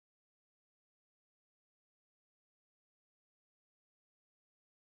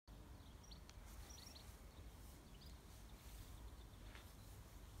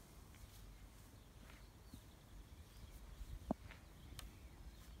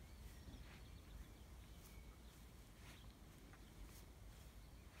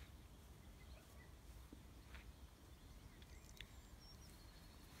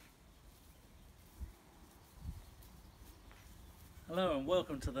Hello and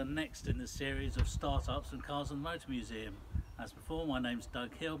welcome to the next in the series of startups and cars and motor museum. As before, my name's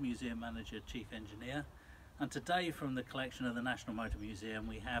Doug Hill, Museum Manager, Chief Engineer, and today from the collection of the National Motor Museum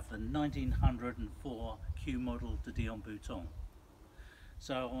we have the 1904 Q model de Dion Bouton.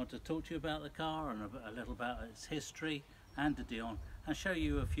 So I want to talk to you about the car and a little about its history and de Dion, and show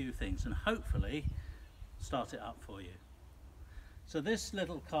you a few things and hopefully start it up for you. So this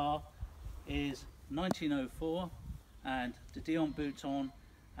little car is 1904 and de Dion Bouton,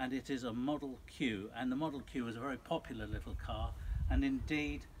 and it is a Model Q, and the Model Q is a very popular little car, and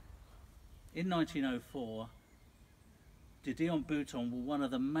indeed in 1904 de Dion Bouton were one of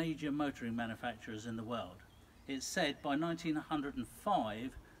the major motoring manufacturers in the world. It's said by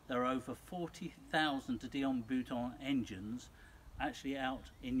 1905 there are over 40,000 de Dion Bouton engines actually out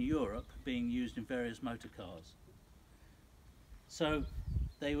in Europe being used in various motor cars. So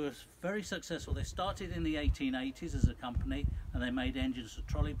they were very successful. They started in the 1880s as a company and they made engines for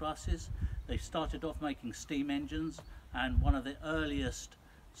trolley buses. They started off making steam engines, and one of the earliest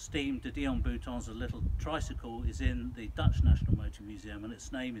steam de Dion Boutons, a little tricycle, is in the Dutch National Motor Museum, and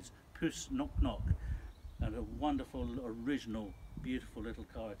its name is Poes Knock Knock, and a wonderful, original, beautiful little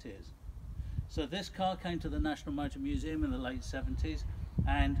car it is. So this car came to the National Motor Museum in the late 70s,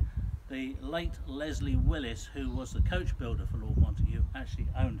 and the late Leslie Willis, who was the coach builder for Lord Montagu, actually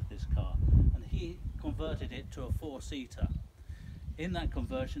owned this car, and he converted it to a four-seater. In that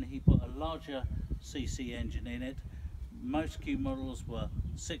conversion he put a larger cc engine in it. Most Q models were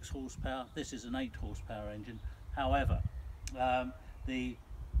 6 horsepower, this is an 8 horsepower engine. However, the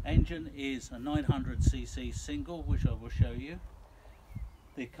engine is a 900cc single, which I will show you.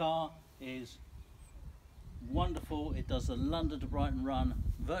 The car is wonderful. It does the London to Brighton run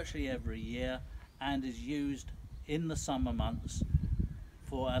virtually every year and is used in the summer months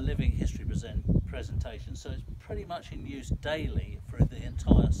for our living history presentation, so it's pretty much in use daily for the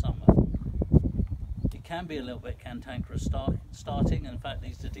entire summer. It can be a little bit cantankerous starting. In fact,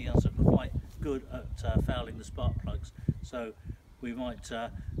 these de Dions are quite good at fouling the spark plugs, so we might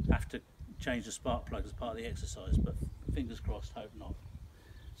have to change the spark plug as part of the exercise, but fingers crossed, hope not.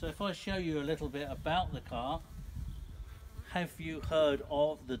 So if I show you a little bit about the car, have you heard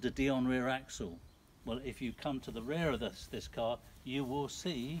of the de Dion rear axle? Well, if you come to the rear of this car, you will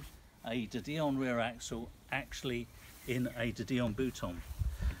see a de Dion rear axle actually in a de Dion Bouton.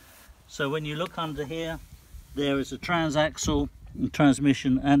 So when you look under here, there is a transaxle,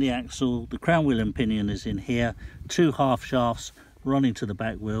 transmission and the axle. The crown wheel and pinion is in here, 2 half shafts running to the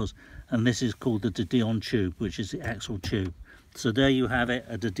back wheels, and this is called the de Dion tube, which is the axle tube. So there you have it,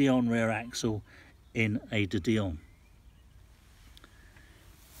 a de Dion rear axle in a de Dion.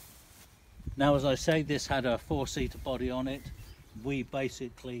 Now, as I say, this had a 4-seater body on it. We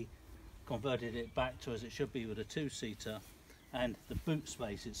basically converted it back to as it should be with a 2-seater, and the boot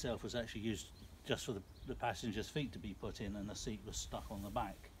space itself was actually used just for the passenger's feet to be put in, and the seat was stuck on the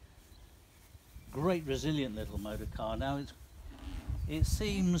back. Great resilient little motor car. Now it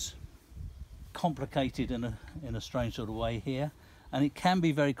seems complicated in a strange sort of way here, and it can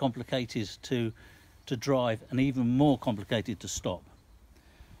be very complicated to drive and even more complicated to stop.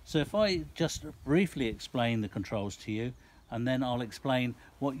 So if I just briefly explain the controls to you, and then I'll explain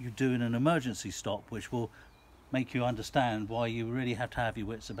what you do in an emergency stop, which will make you understand why you really have to have your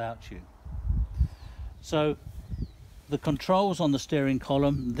wits about you. So the controls on the steering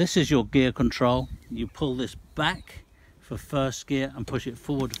column, this is your gear control. You pull this back for first gear and push it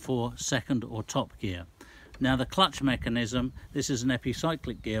forward for second or top gear. Now the clutch mechanism, this is an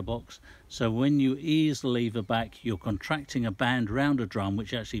epicyclic gearbox, so when you ease the lever back, you're contracting a band round a drum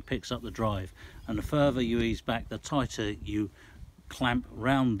which actually picks up the drive, and the further you ease back, the tighter you clamp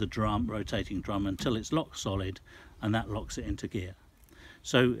round the drum, rotating drum, until it's locked solid, and that locks it into gear.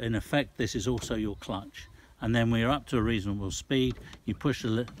 So in effect this is also your clutch, and then when you're up to a reasonable speed, you push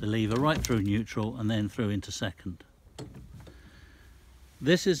the lever right through neutral and then through into second.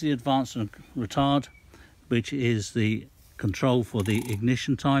 This is the advance and retard, which is the control for the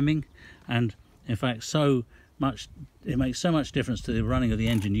ignition timing, and in fact it makes so much difference to the running of the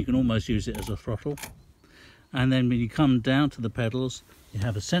engine you can almost use it as a throttle. And then when you come down to the pedals, you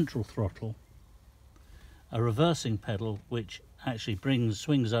have a central throttle, a reversing pedal which actually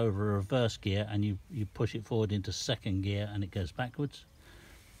swings over a reverse gear, and you push it forward into second gear and it goes backwards,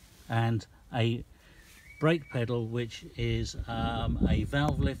 and a brake pedal which is a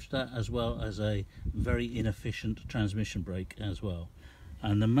valve lifter as well as a very inefficient transmission brake as well,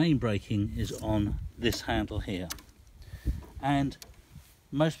 and the main braking is on this handle here. And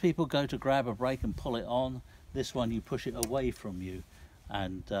most people go to grab a brake and pull it on. This one you push it away from you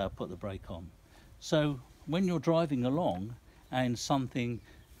and put the brake on. So when you're driving along and something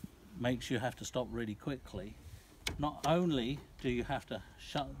makes you have to stop really quickly, not only do you have to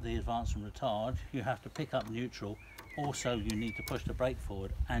shut the advance and retard, you have to pick up neutral, also you need to push the brake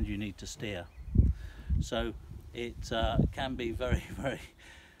forward and you need to steer. So it can be very, very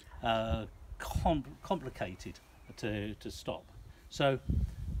complicated to stop. So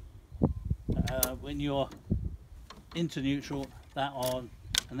when you're into neutral, that on,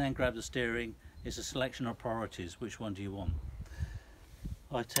 and then grab the steering, it's a selection of priorities. Which one do you want?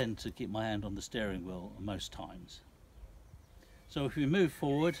 I tend to keep my hand on the steering wheel most times. So if we move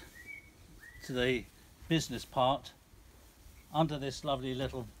forward to the business part, under this lovely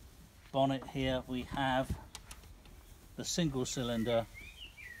little bonnet here we have the single cylinder,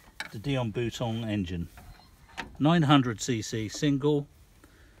 the Dion Bouton engine, 900cc single,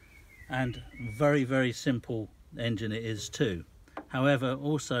 and very, very simple engine it is too. However,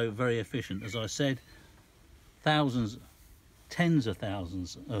 also very efficient. As I said, thousands, tens of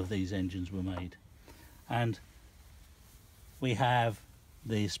thousands of these engines were made. And we have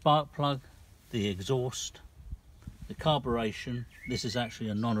the spark plug, the exhaust, the carburation. This is actually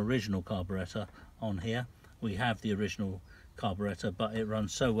a non-original carburetor on here. We have the original carburetor, but it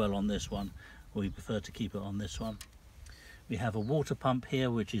runs so well on this one, we prefer to keep it on this one. We have a water pump here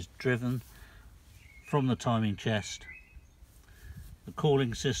which is driven from the timing chest. The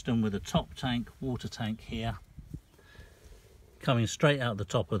cooling system with a top tank, water tank here, coming straight out the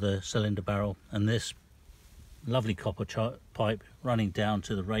top of the cylinder barrel, and this lovely copper pipe running down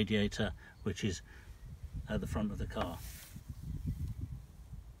to the radiator which is at the front of the car.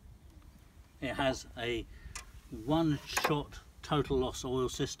 It has a one-shot total loss oil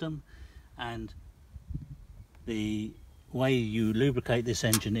system, and the way you lubricate this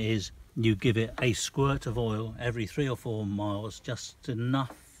engine is you give it a squirt of oil every 3 or 4 miles, just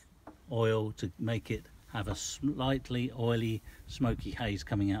enough oil to make it have a slightly oily, smoky haze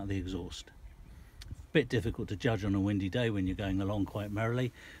coming out of the exhaust. Bit difficult to judge on a windy day when you're going along quite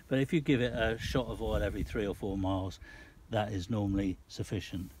merrily, but if you give it a shot of oil every 3 or 4 miles, that is normally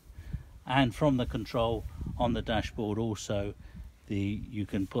sufficient. And from the control on the dashboard also, you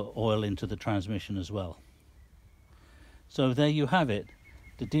can put oil into the transmission as well. So there you have it,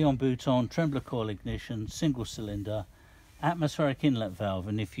 the Dion Bouton trembler coil ignition, single cylinder, atmospheric inlet valve.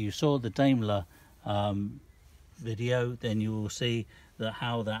 And if you saw the Daimler video, then you will see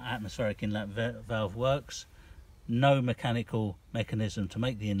how that atmospheric inlet valve works. No mechanical mechanism to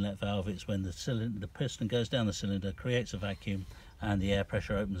make the inlet valve. It's when the piston goes down the cylinder, creates a vacuum, and the air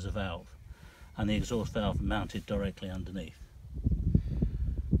pressure opens the valve, and the exhaust valve mounted directly underneath.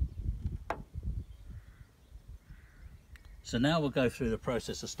 So now we'll go through the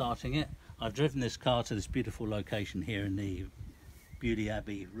process of starting it. I've driven this car to this beautiful location here in the Beaulieu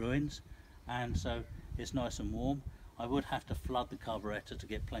Abbey ruins, and so it's nice and warm. I would have to flood the carburetor to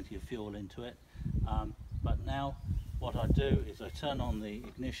get plenty of fuel into it, but now what I do is I turn on the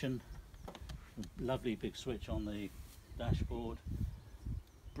ignition, lovely big switch on the dashboard,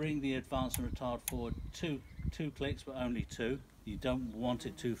 bring the advance and retard forward two clicks, but only 2. You don't want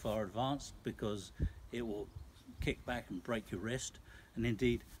it too far advanced because it will kick back and break your wrist, and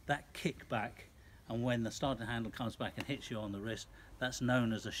indeed that kick back, and when the starting handle comes back and hits you on the wrist, that's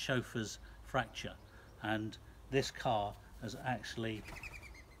known as a chauffeur's fracture. And this car has actually,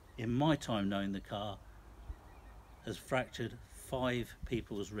 in my time knowing the car, has fractured 5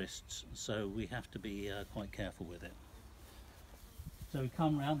 people's wrists, so we have to be quite careful with it. So we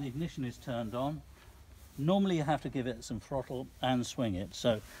come round, the ignition is turned on. Normally you have to give it some throttle and swing it,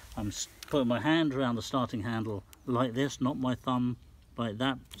 so I'm putting my hand around the starting handle like this, not my thumb like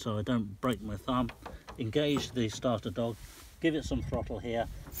that, so I don't break my thumb. Engage the starter dog, give it some throttle here,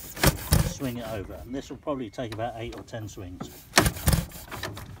 and swing it over, and this will probably take about 8 or 10 swings.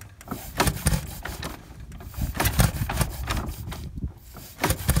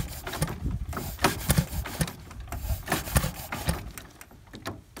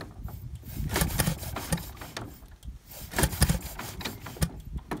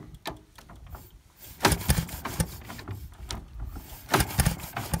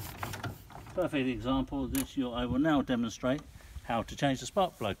 Perfect example of this. I will now demonstrate how to change the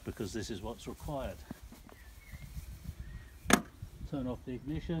spark plug, because this is what's required. Turn off the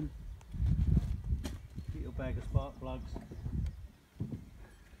ignition, get your bag of spark plugs,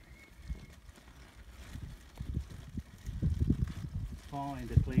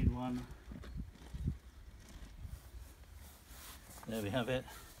 find a clean one. There we have it,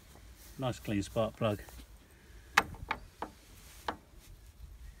 nice clean spark plug.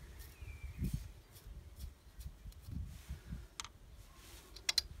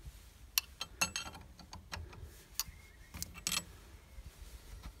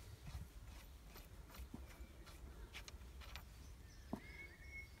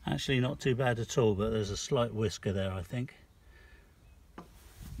 Actually not too bad at all, but there's a slight whisker there, I think.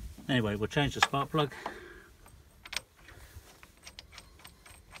 Anyway, we'll change the spark plug.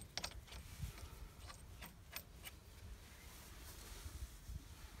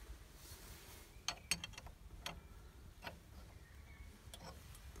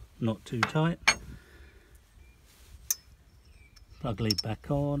 Not too tight. Plug lead back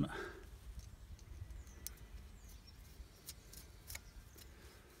on.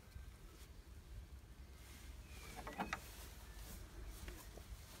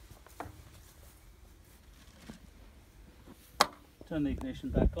 Turn the ignition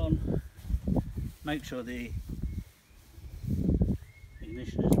back on. Make sure the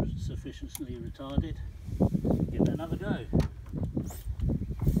ignition is sufficiently retarded. Give it another go.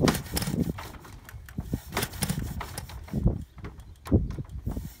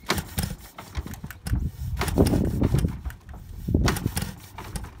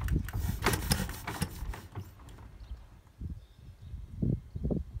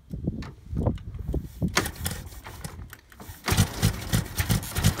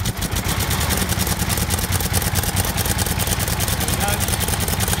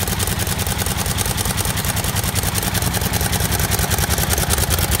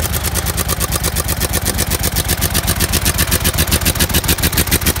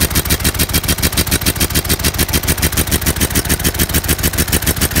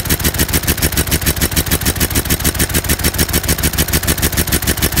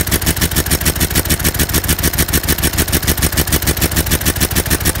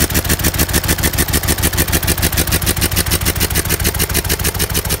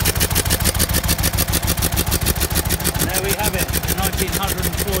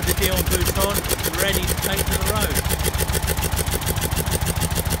 Dion Bouton, ready to take to the road.